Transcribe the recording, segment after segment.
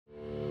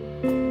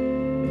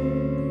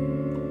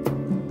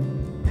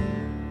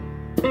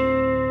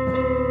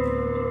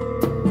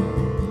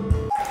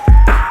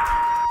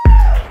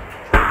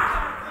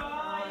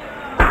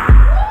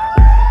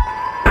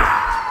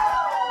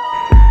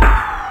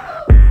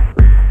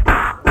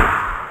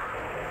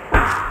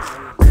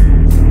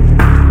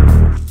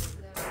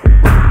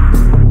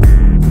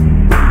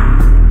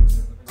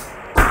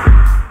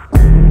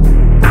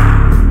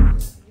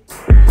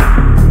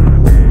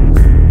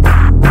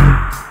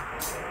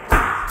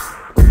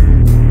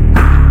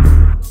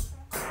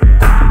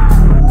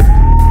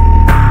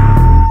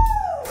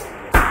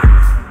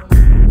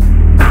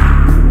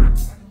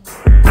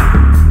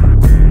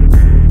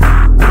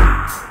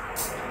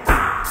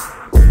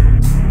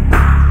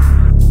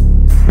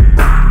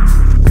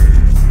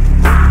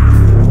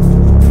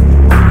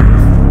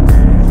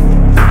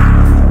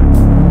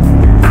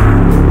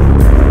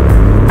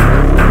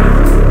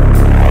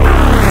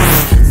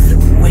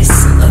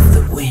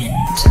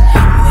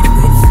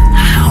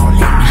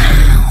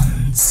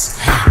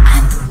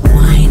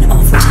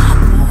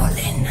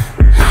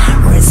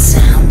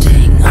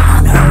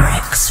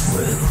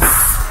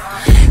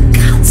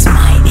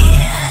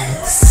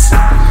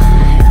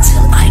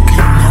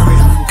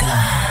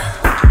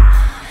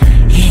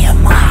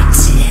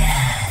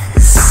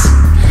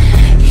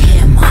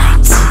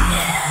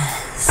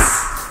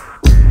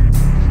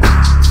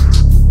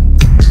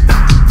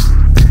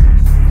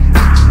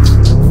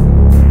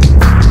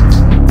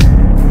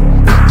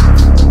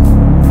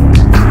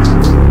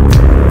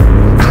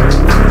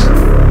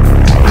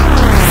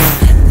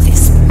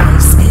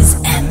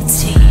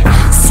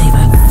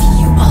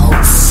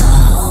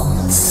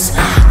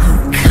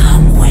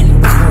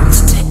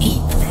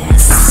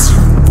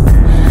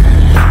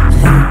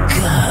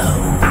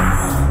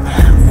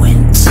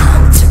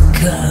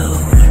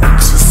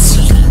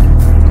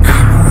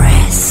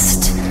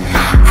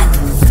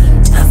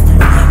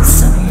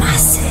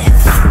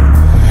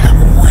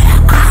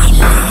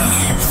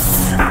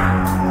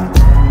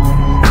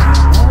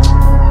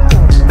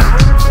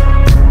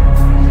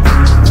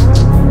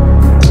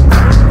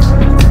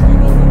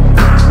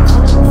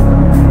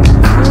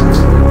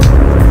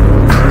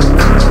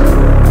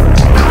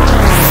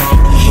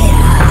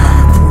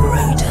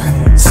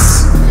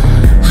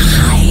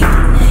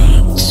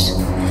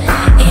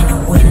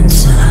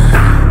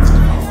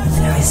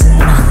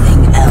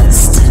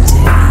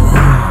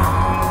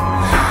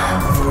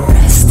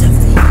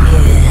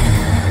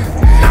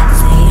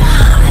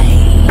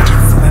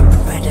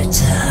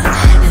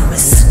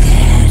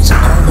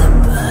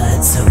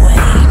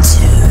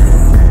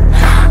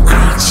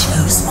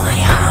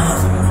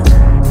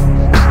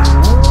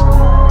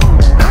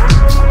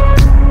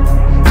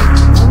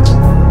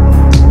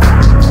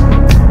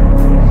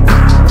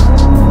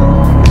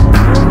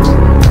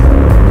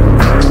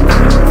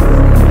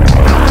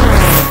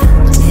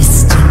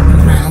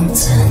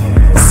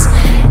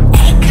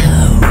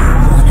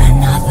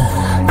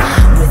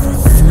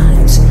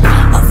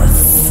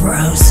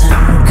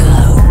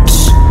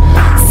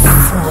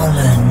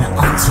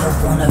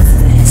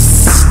surface,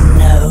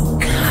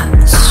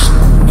 snow-capped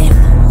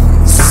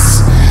nipples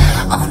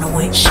on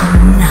which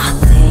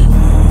nothing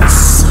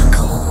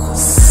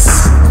suckles.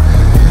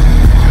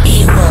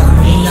 He will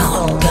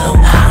not go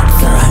out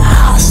for a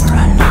last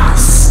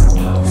rest,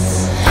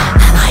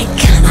 and I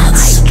cannot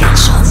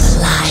switch on the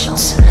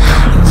light.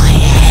 My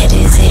head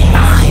is in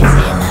my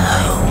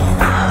pillow.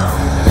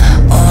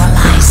 All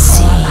I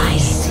see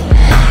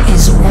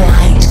is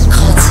white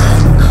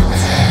cotton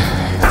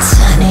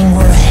turning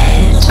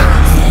red,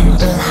 then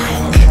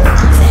black,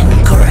 then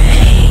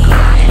grey,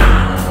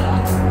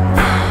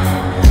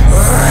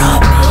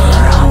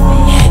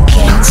 rubbing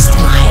against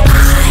my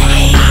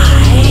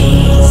eyes,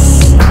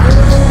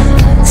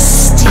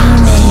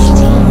 steaming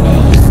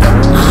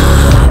up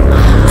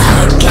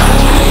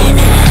again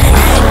and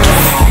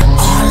again.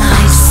 All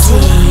I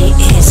see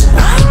is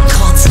white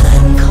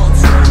cotton.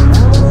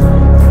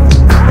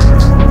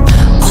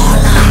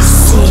 All I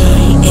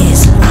see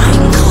is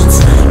white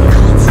cotton.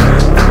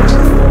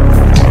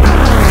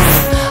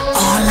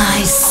 All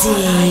I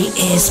see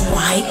is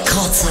white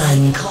cotton.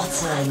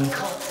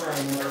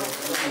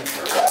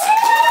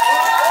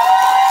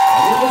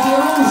 Rouge,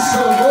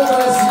 в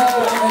образе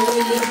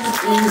Элемент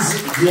из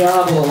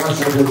Дьявола,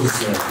 ваши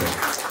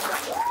аплодисменты.